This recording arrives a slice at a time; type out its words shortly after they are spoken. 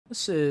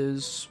This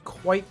is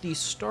quite the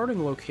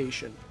starting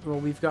location.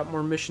 Well, we've got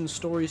more mission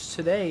stories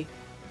today.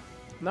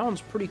 That one's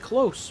pretty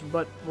close,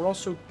 but we're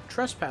also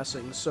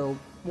trespassing, so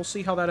we'll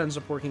see how that ends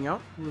up working out.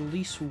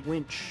 Release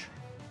winch.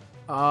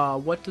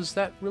 What does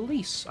that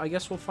release? I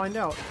guess we'll find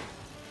out.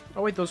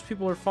 Oh wait, those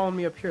people are following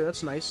me up here.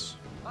 That's nice.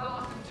 I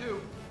lost him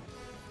too.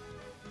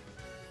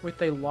 Wait,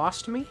 they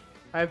lost me?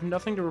 I have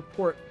nothing to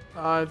report.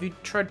 Have you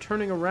tried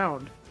turning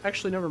around?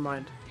 Actually, never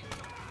mind.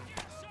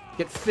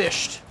 Get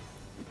fished.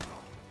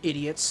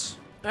 Idiots.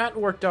 That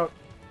worked out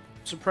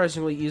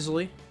surprisingly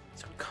easily.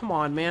 So, come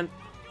on, man.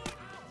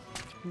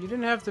 You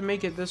didn't have to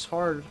make it this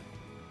hard.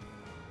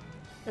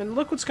 And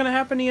look what's gonna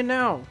happen to you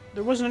now.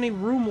 There wasn't any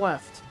room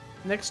left.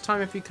 Next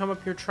time, if you come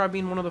up here, try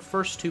being one of the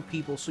first two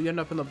people, so you end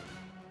up in the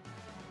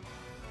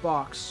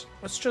box.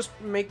 Let's just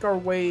make our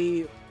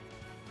way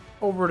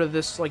over to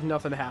this like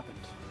nothing happened.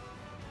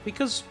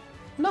 Because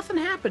nothing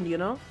happened, you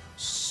know?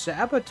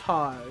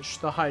 Sabotage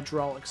the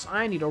hydraulics.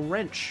 I need a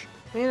wrench.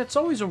 Man, it's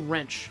always a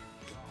wrench.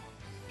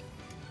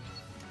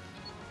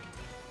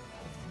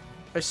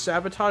 I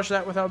sabotage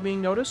that without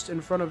being noticed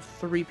in front of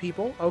 3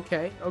 people.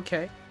 Okay,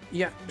 okay.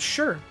 Yeah,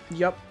 sure.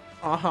 Yup.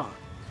 Uh-huh.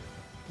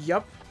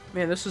 Yup.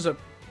 Man, this is a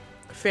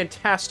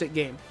fantastic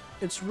game.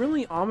 It's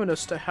really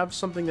ominous to have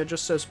something that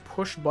just says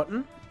push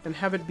button and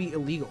have it be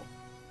illegal.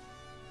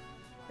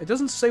 It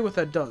doesn't say what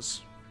that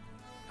does.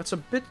 That's a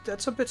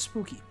bit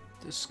spooky.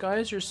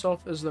 Disguise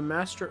yourself as the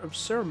master of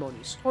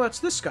ceremonies. Oh, that's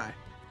this guy.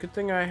 Good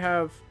thing I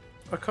have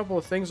a couple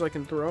of things I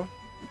can throw.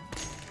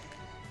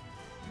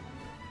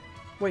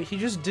 Wait, he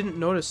just didn't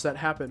notice that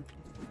happen.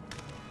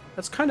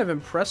 That's kind of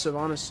impressive,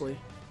 honestly.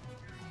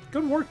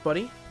 Good work,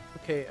 buddy.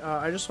 Okay,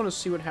 I just want to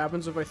see what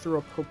happens if I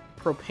throw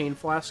a propane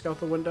flask out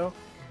the window.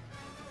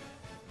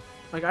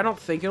 Like, I don't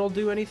think it'll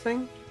do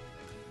anything.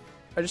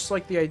 I just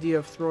like the idea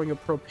of throwing a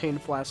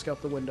propane flask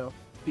out the window.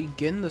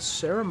 Begin the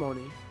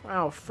ceremony.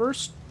 Wow,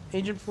 first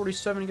Agent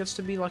 47 gets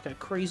to be like a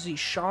crazy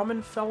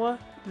shaman fella.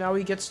 Now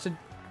he gets to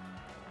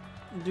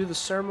do the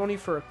ceremony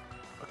for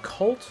a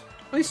cult.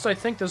 At least I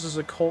think this is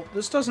a cult.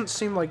 This doesn't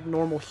seem like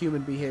normal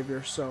human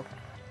behavior, so...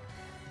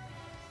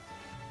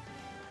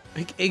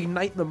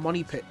 Ignite the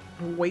money pit.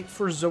 Wait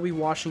for Zoe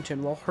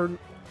Washington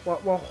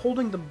while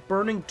holding the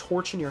burning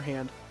torch in your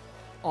hand.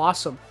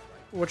 Awesome.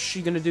 What's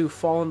she gonna do,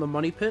 fall in the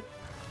money pit?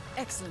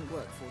 Excellent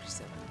work,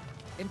 47.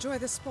 Enjoy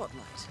the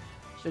spotlight.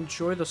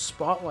 Enjoy the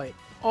spotlight.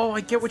 Oh,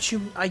 I get what you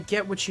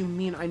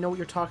mean. I know what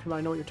you're talking about.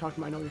 I know what you're talking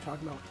about. I know what you're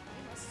talking about.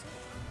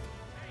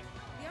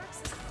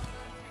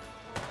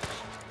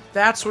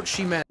 That's what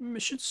she meant.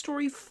 Mission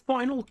story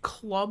final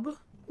club?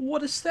 What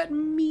does that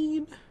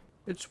mean?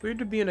 It's weird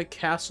to be in a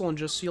castle and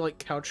just see like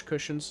couch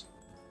cushions.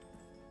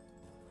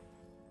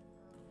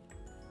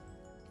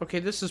 Okay,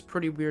 this is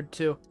pretty weird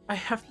too. I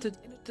have to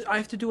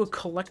do a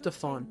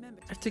collect-a-thon.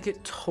 I have to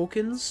get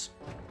tokens,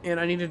 and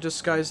I need a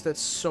disguise that's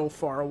so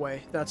far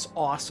away. That's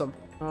awesome.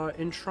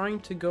 In trying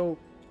to go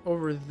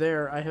over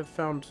there, I have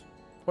found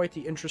quite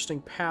the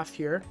interesting path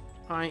here.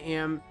 I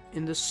am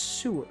in the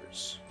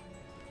sewers.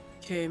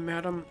 Okay,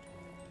 madam.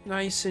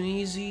 Nice and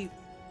easy.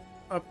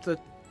 Up the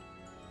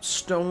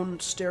stone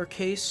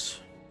staircase.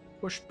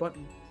 Push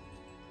button.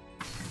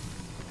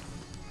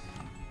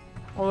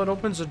 Oh, that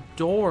opens a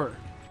door.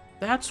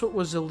 That's what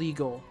was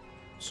illegal.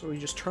 So we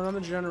just turn on the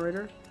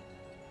generator.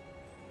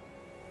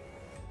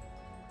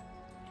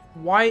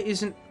 Why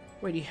isn't...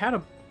 Wait, he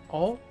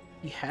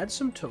had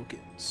some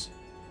tokens.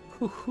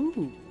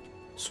 Hoo-hoo.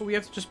 So we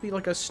have to just be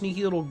like a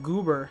sneaky little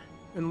goober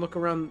and look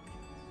around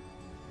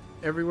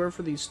everywhere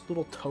for these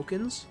little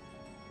tokens?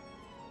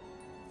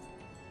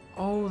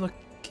 Oh, the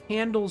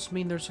candles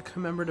mean there's a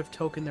commemorative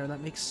token there.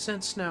 That makes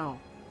sense now.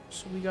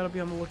 So we gotta be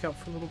on the lookout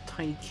for little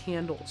tiny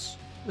candles.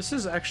 This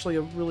is actually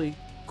a really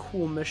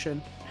cool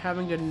mission.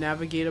 Having to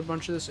navigate a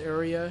bunch of this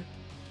area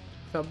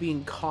without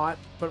being caught,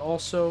 but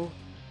also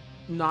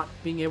not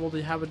being able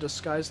to have a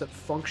disguise that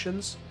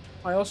functions.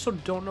 I also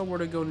don't know where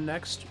to go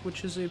next,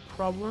 which is a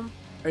problem.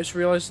 I just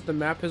realized that the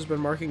map has been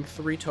marking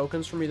 3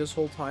 tokens for me this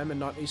whole time and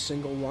not a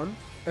single one.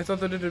 I thought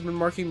that it had been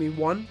marking me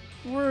 1.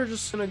 We're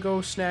just gonna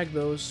go snag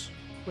those.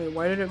 Wait,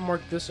 why did it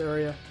mark this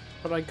area?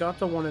 But I got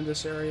the one in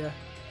this area.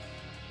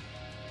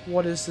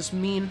 What does this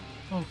mean?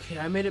 Okay,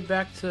 I made it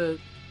back to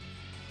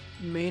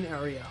main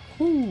area.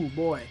 Ooh,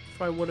 boy.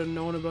 If I would have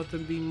known about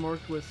them being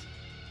marked with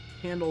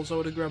handles, I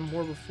would have grabbed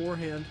more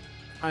beforehand.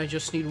 I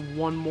just need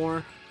one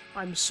more.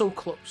 I'm so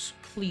close.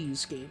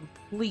 Please, game.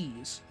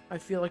 Please. I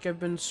feel like I've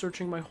been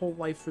searching my whole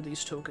life for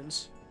these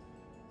tokens.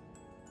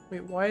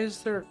 Wait, why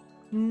is there...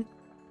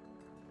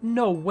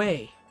 No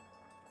way.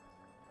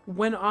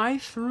 When I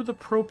threw the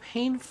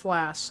propane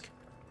flask,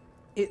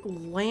 it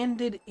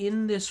landed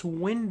in this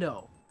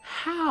window.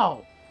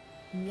 How?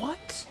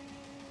 What?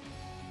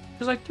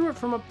 Because I threw it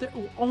from up there.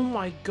 Oh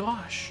my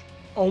gosh.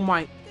 Oh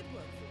my...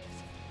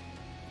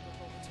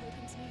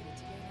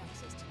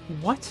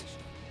 What?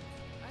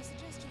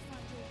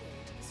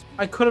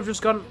 I could have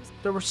just gotten...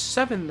 There were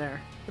 7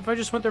 there. If I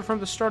just went there from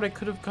the start, I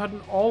could have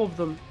gotten all of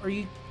them. Are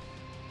you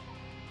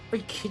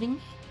kidding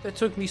me? That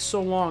took me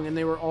so long, and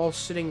they were all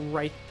sitting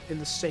right in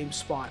the same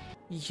spot.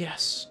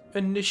 Yes.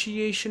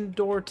 Initiation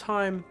door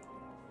time.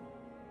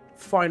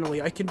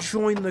 Finally, I can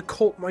join the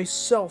cult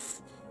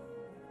myself.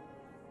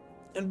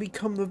 And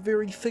become the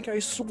very thing I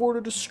swore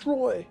to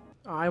destroy.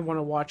 I want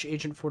to watch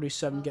Agent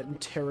 47 get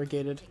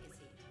interrogated.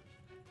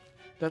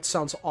 That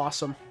sounds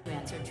awesome.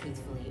 Answer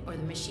truthfully, or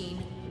the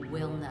machine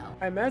will know.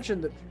 I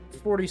imagine that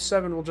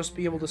 47 will just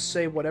be able to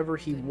say whatever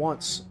he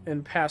wants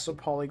and pass a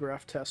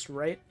polygraph test,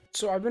 right?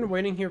 So I've been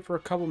waiting here for a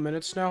couple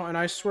minutes now, and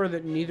I swear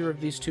that neither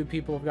of these two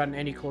people have gotten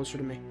any closer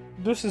to me.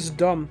 This is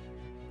dumb.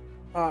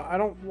 I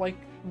don't like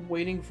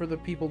waiting for the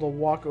people to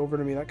walk over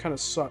to me. That kind of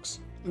sucks.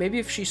 Maybe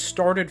if she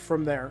started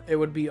from there, it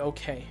would be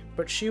okay.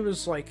 But she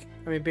was like,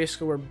 I mean,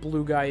 basically where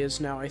Blue Guy is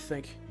now, I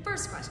think.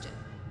 First question.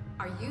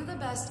 Are you the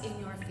best in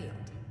your field?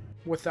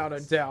 Without a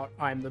doubt,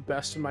 I'm the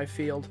best in my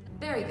field.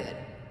 Very good.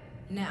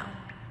 Now,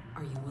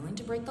 are you willing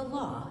to break the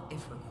law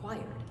if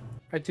required?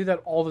 I do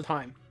that all the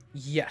time.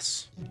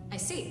 Yes. I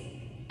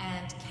see.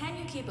 And can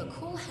you keep a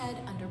cool head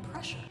under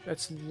pressure?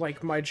 That's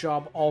like my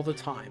job all the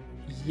time.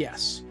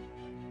 Yes.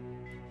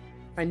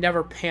 I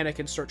never panic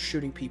and start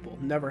shooting people.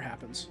 Never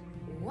happens.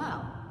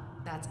 Well,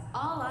 that's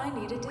all I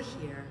needed to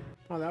hear.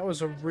 Oh, that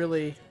was a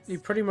really... You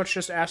pretty much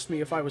just asked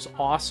me if I was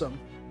awesome.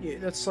 Yeah,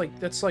 that's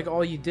like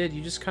all you did.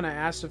 You just kind of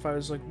asked if I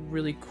was like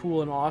really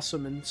cool and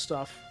awesome and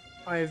stuff.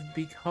 I've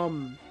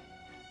become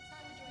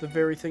the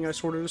very thing I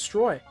swore to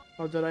destroy.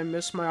 Oh, did I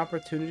miss my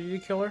opportunity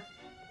to kill her?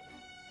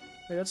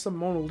 Hey, that's the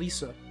Mona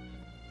Lisa.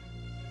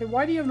 Hey,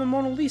 why do you have the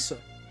Mona Lisa?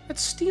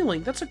 That's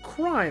stealing. That's a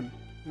crime.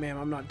 Ma'am,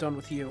 I'm not done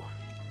with you.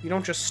 You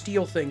don't just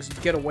steal things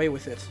and get away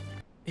with it.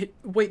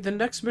 Wait, the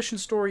next mission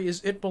story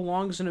is It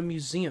Belongs in a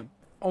Museum.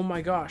 Oh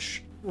my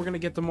gosh. We're gonna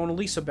get the Mona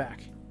Lisa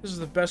back. This is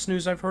the best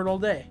news I've heard all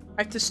day.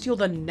 I have to steal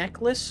the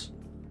necklace?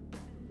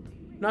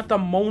 Not the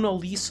Mona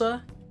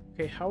Lisa?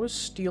 Okay, how is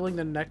stealing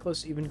the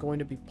necklace even going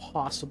to be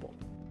possible?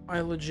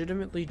 I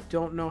legitimately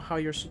don't know how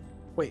you're...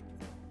 Wait.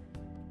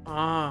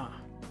 Ah.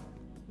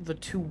 The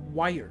two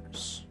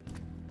wires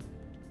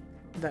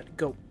that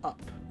go up.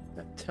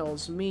 That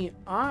tells me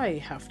I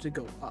have to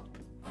go up.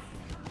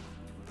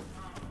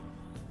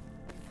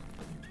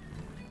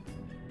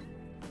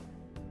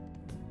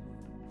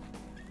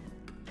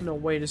 No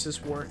way does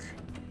this work.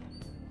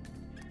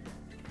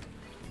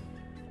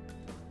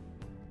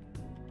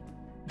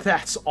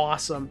 That's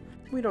awesome.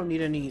 We don't need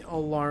any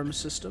alarm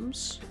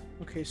systems.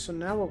 Okay, so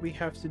now what we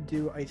have to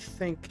do, I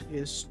think,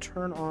 is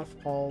turn off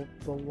all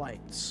the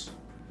lights.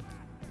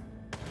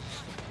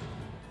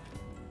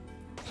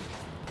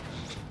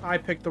 I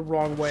picked the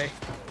wrong way.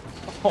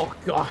 Oh,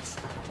 God.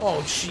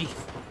 Oh, gee.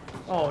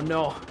 Oh,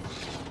 no.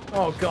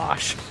 Oh,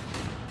 gosh.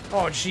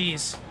 Oh,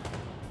 jeez.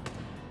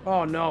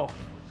 Oh, no.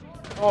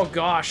 Oh,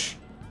 gosh.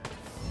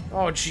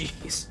 Oh,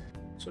 jeez.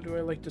 So do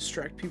I, like,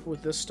 distract people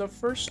with this stuff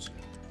first?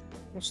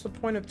 What's the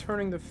point of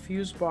turning the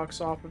fuse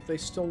box off if they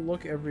still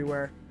look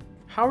everywhere?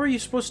 How are you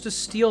supposed to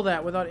steal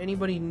that without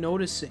anybody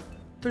noticing?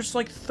 There's,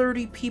 like,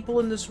 30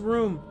 people in this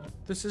room.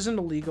 This isn't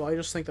illegal. I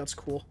just think that's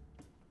cool.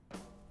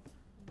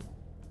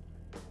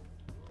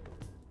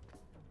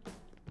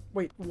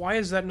 Wait, why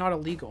is that not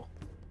illegal?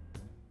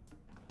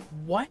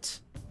 What?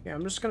 Yeah,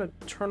 I'm just gonna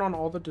turn on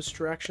all the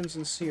distractions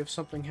and see if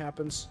something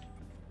happens.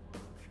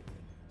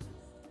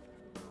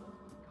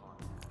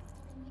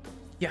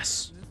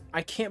 Yes.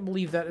 I can't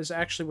believe that is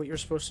actually what you're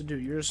supposed to do.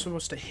 You're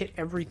supposed to hit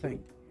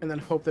everything and then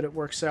hope that it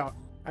works out.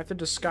 I have to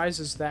disguise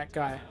as that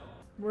guy.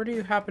 Where do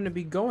you happen to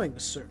be going,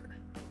 sir?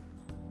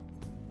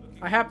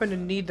 I happen to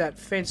need that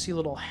fancy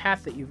little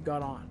hat that you've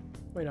got on.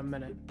 Wait a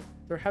minute.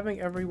 They're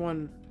having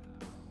everyone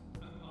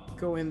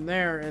go in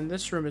there, and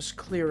this room is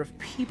clear of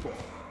people.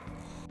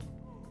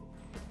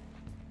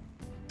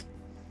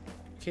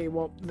 Okay,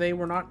 well, they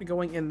were not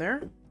going in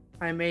there.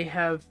 I may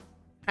have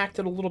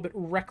acted a little bit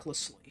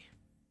recklessly.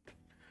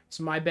 It's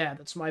my bad.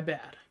 That's my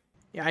bad.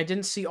 Yeah, I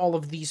didn't see all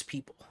of these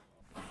people.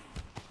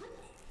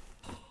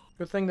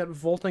 Good thing that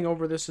vaulting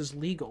over this is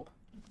legal.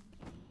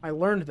 I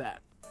learned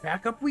that.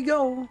 Back up we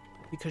go,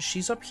 because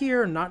she's up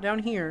here, not down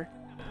here.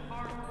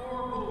 I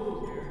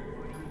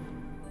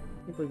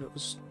can't believe it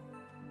was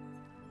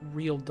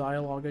real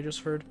dialogue I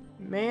just heard.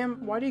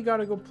 Ma'am, why do you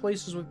gotta go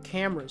places with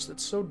cameras?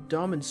 That's so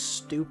dumb and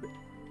stupid.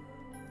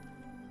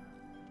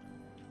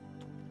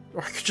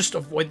 Or I could just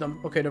avoid them.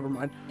 Okay, never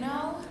mind.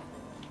 No,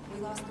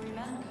 we lost 3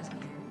 men because of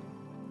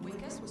you.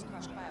 Winkus was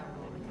crushed by a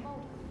rolling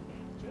boulder.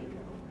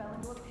 Jacob fell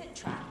into a pit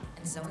trap.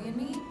 And Zoe and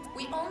me,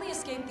 we only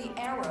escaped the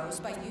arrows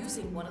by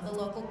using one of the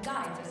local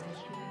guides as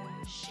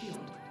a shield.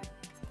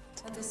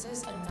 But this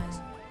is a nice...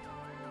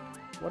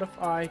 What if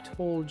I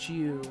told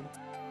you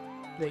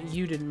that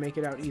you didn't make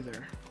it out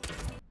either?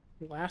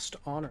 Last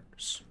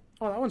honors.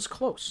 Oh, that one's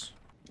close.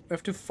 I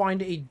have to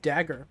find a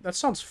dagger. That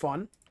sounds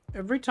fun.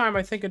 Every time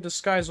I think a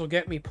disguise will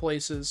get me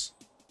places,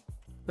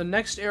 the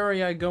next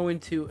area I go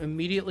into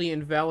immediately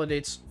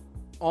invalidates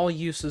all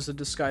uses a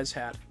disguise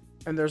had.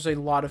 And there's a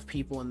lot of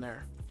people in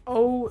there.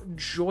 Oh,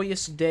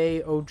 joyous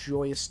day, oh,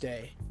 joyous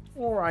day.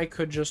 Or I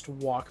could just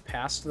walk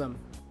past them.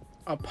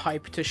 A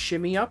pipe to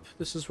shimmy up.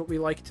 This is what we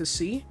like to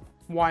see.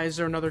 Why is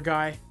there another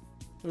guy?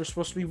 There's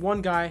supposed to be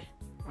one guy.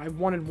 I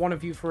wanted one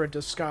of you for a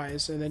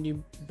disguise, and then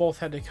you both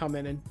had to come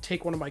in and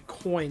take one of my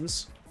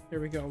coins. There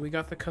we go. We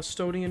got the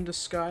custodian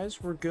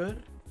disguise. We're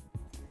good.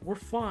 We're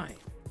fine.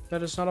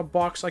 That is not a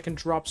box I can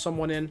drop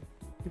someone in.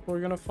 People are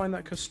gonna find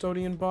that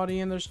custodian body,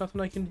 and there's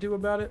nothing I can do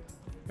about it.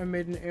 I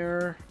made an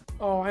error.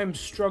 Oh, I am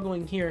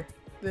struggling here.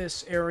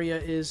 This area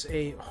is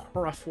a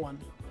rough one.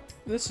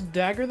 This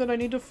dagger that I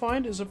need to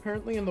find is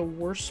apparently in the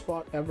worst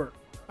spot ever.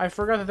 I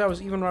forgot that that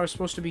was even what I was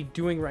supposed to be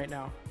doing right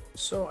now.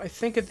 So I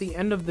think at the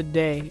end of the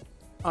day,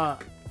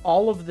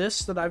 all of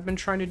this that I've been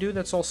trying to do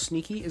that's all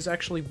sneaky is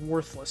actually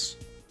worthless.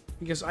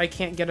 Because I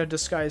can't get a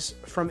disguise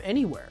from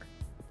anywhere.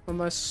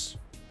 Unless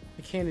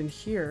I can in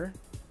here.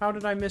 How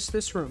did I miss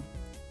this room?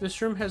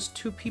 This room has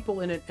 2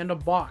 people in it and a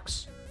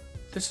box.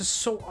 This is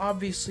so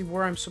obviously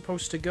where I'm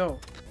supposed to go.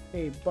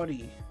 Hey,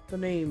 buddy. The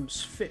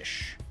name's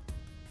Fish.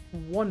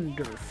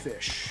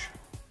 Wonderfish.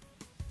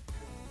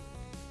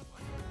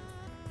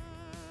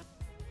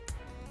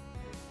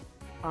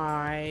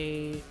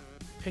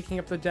 Picking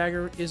up the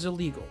dagger is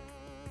illegal.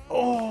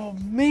 Oh,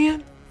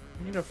 man!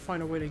 I need to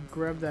find a way to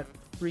grab that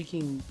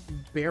freaking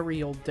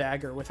burial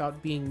dagger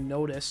without being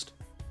noticed.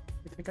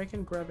 I think I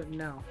can grab it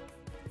now.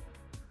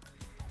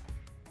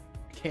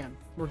 I can.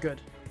 We're good.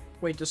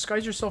 Wait,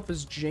 disguise yourself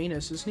as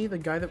Janus. Isn't he the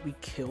guy that we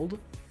killed?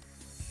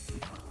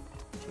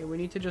 Okay, we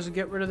need to just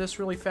get rid of this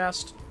really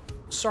fast.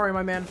 Sorry,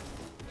 my man.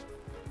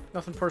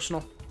 Nothing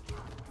personal.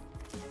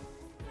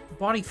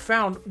 Body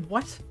found.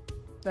 What?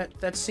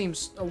 That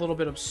seems a little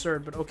bit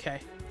absurd, but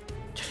okay.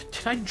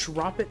 Did I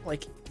drop it,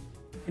 like,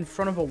 in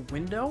front of a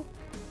window?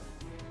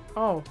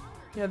 Oh,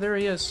 yeah, there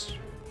he is.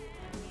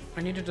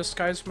 I need to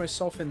disguise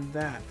myself in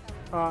that.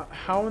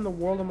 How in the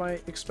world am I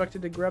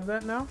expected to grab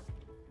that now?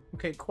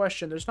 Okay,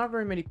 question. There's not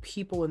very many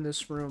people in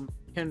this room.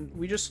 Can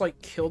we just,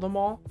 like, kill them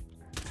all?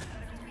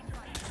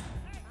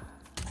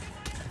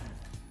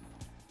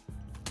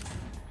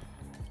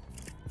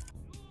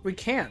 We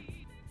can.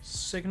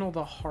 Signal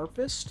the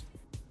harpist?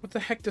 What the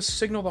heck does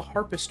signal the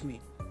harpist mean?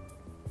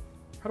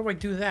 How do I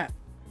do that?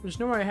 There's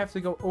no way I have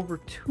to go over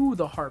to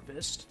the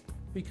harpist,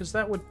 because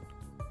that would...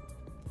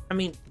 I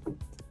mean,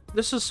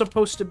 this is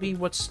supposed to be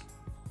what's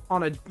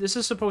on a... This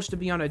is supposed to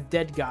be on a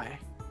dead guy.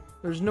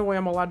 There's no way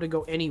I'm allowed to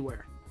go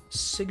anywhere.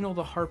 Signal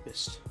the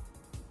harpist.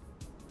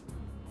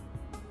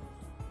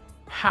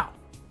 How?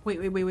 Wait,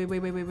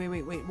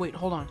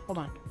 hold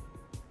on.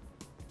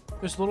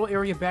 There's a little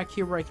area back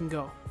here where I can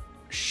go.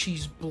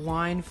 She's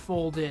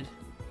blindfolded.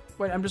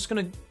 Wait, I'm just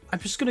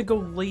gonna go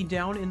lay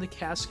down in the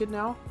casket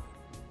now.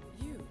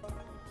 You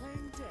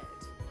playing dead.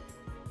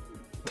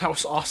 That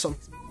was awesome.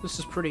 This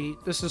is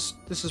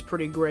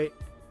pretty great.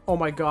 Oh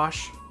my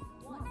gosh.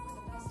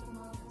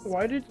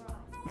 Why did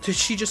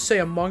she just say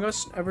Among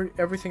Us?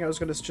 Everything I was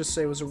gonna just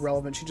say was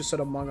irrelevant. She just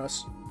said Among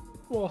Us.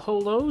 Well,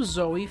 hello,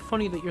 Zoe.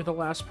 Funny that you're the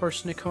last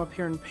person to come up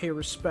here and pay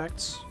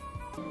respects.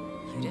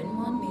 You didn't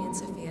want me and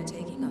Sophia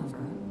taking over.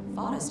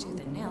 Fought us tooth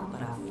and nail,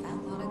 but a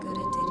fat lot of good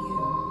it did you.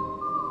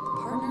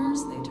 The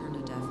partners, they turned a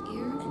deaf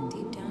ear, and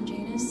deep down,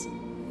 Janus, you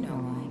know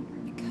why?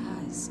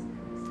 Because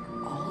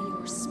for all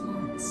your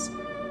smarts,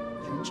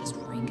 you're just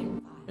ranking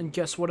fire. And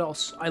guess what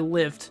else? I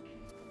lived.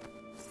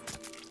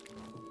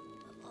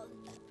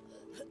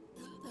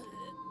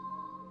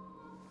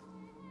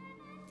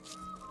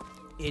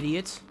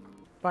 Idiot.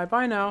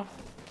 Bye-bye now.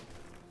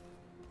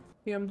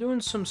 Yeah, I'm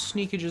doing some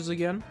sneakages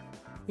again.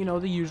 You know,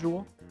 the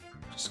usual.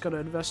 Just gotta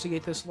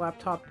investigate this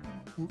laptop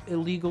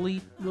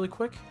illegally really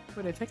quick.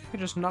 Wait, I think I can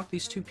just knock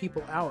these 2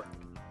 people out.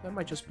 That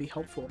might just be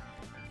helpful.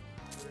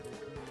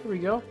 Here we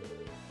go.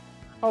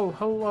 Oh,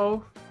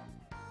 hello.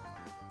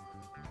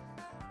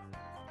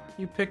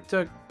 You picked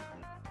a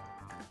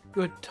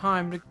good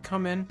time to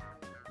come in.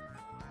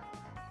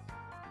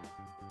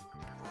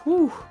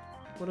 Whew.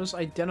 What does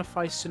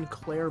identify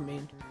Sinclair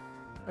mean?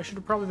 I should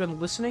have probably been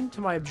listening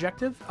to my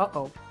objective.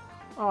 Uh-oh.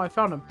 Oh, I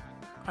found him.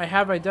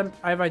 I've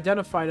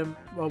identified him.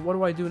 Well, what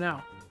do I do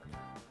now?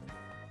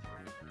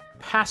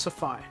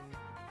 Pacify.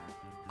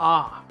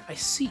 Ah, I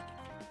see.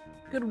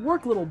 Good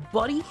work, little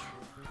buddy.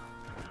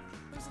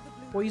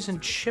 Poison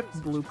chip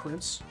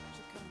blueprints.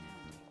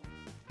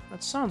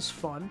 That sounds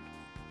fun.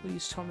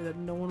 Please tell me that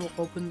no one will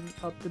open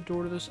up the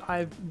door to this.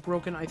 I've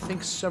broken, I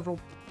think, several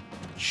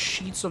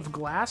sheets of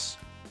glass.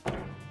 I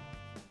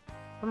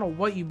don't know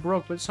what you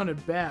broke, but it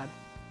sounded bad.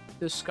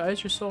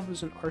 Disguise yourself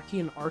as an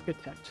Archean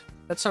architect.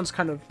 That sounds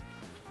kind of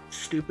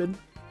stupid.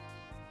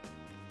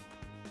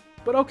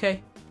 But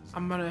okay.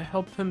 I'm gonna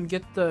help him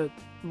get the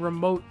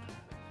remote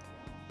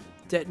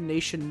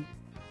detonation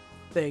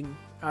thing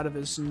out of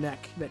his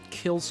neck that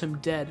kills him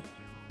dead.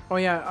 Oh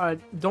yeah,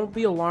 don't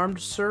be alarmed,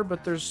 sir,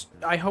 but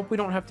I hope we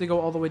don't have to go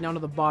all the way down to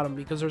the bottom,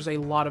 because there's a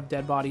lot of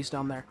dead bodies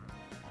down there.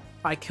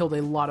 I killed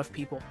a lot of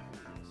people.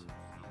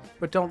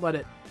 But don't let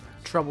it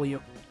trouble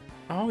you.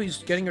 Oh, he's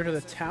getting her to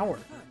the tower.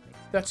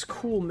 That's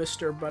cool,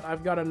 mister, but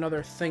I've got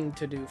another thing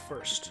to do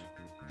first.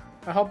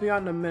 I'll help you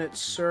out in a minute,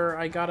 sir.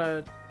 I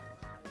gotta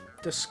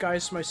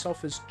disguise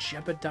myself as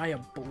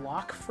Jebediah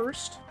Block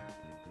first?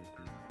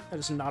 That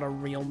is not a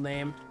real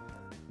name.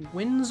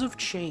 Winds of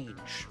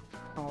Change.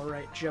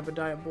 Alright,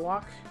 Jebediah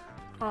Block.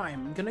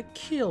 I'm gonna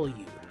kill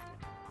you.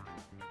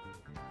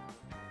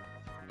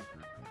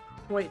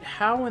 Wait,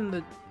 how in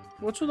the...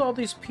 What's with all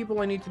these people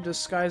I need to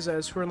disguise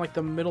as who are in, like,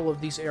 the middle of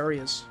these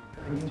areas?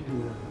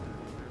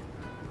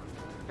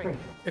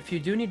 If you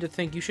do need to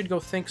think, you should go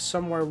think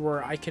somewhere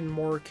where I can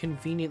more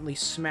conveniently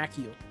smack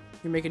you.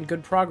 You're making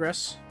good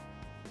progress.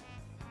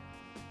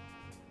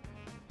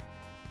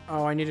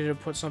 Oh, I needed to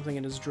put something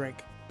in his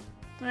drink.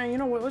 You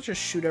know what? Let's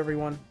just shoot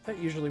everyone. That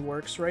usually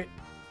works, right?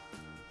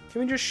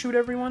 Can we just shoot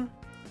everyone?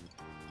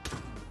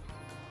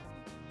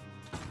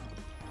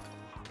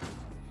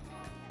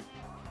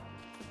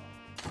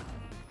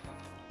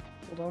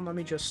 Hold on, let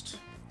me just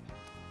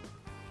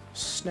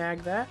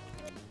snag that.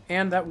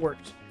 And that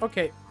worked.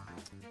 Okay.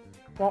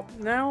 Well,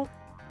 now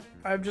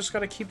I've just got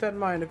to keep that in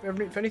mind.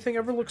 If anything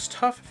ever looks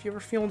tough, if you're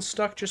ever feeling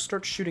stuck, just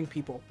start shooting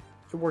people.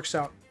 It works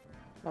out.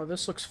 Oh,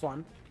 this looks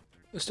fun.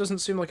 This doesn't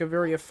seem like a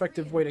very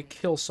effective way to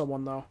kill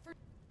someone, though.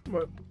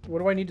 What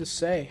do I need to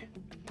say?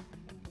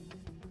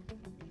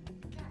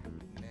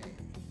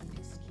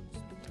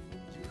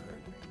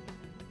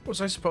 Was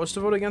I supposed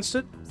to vote against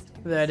it?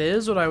 That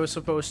is what I was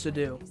supposed to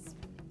do.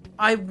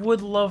 I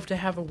would love to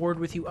have a word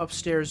with you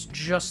upstairs,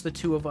 just the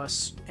two of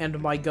us, and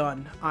my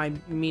gun. I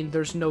mean,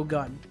 there's no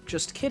gun.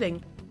 Just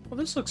kidding. Well,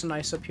 this looks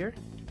nice up here.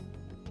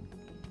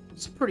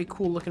 It's a pretty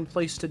cool looking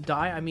place to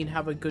die. I mean,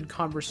 have a good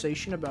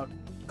conversation about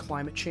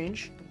climate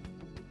change.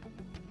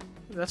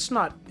 That's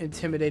not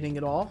intimidating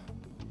at all.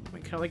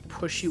 Wait, can I, like,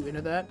 push you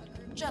into that?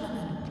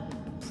 Gentlemen,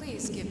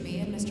 please give me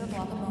and Mr.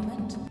 Block a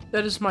moment.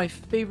 That is my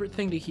favorite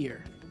thing to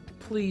hear.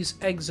 Please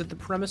exit the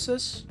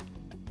premises.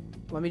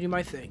 Let me do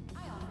my thing.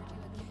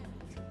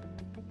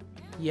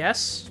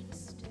 Yes?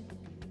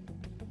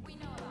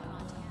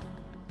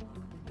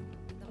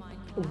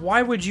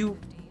 Why would you...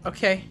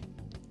 Okay.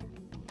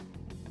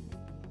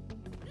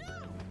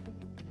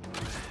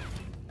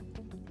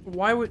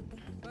 Why would...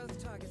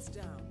 Both targets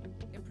down.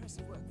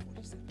 Impressive work,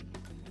 47.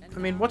 I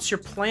mean, what's your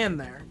plan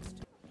there?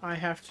 I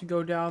have to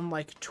go down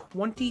like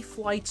 20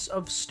 flights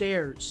of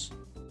stairs.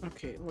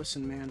 Okay,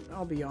 listen, man.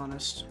 I'll be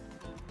honest.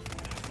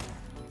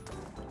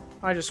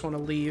 I just want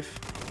to leave.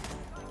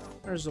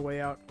 There's the way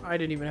out. I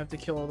didn't even have to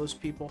kill all those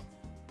people.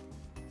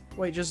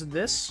 Wait, just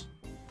this?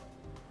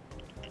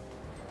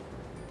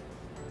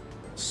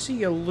 See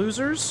ya,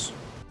 losers.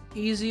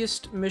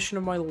 Easiest mission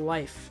of my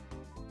life.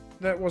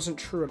 That wasn't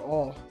true at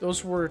all.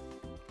 Those were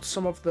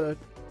some of the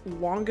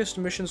longest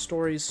mission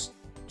stories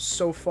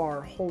so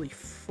far. Holy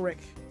frick.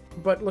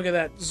 But look at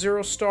that.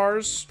 0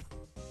 stars.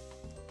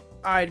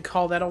 I'd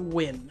call that a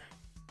win.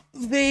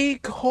 They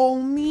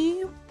call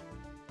me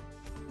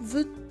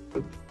the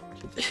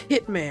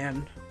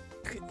Hitman.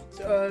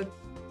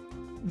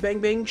 Bang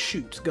bang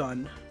shoot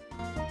gun.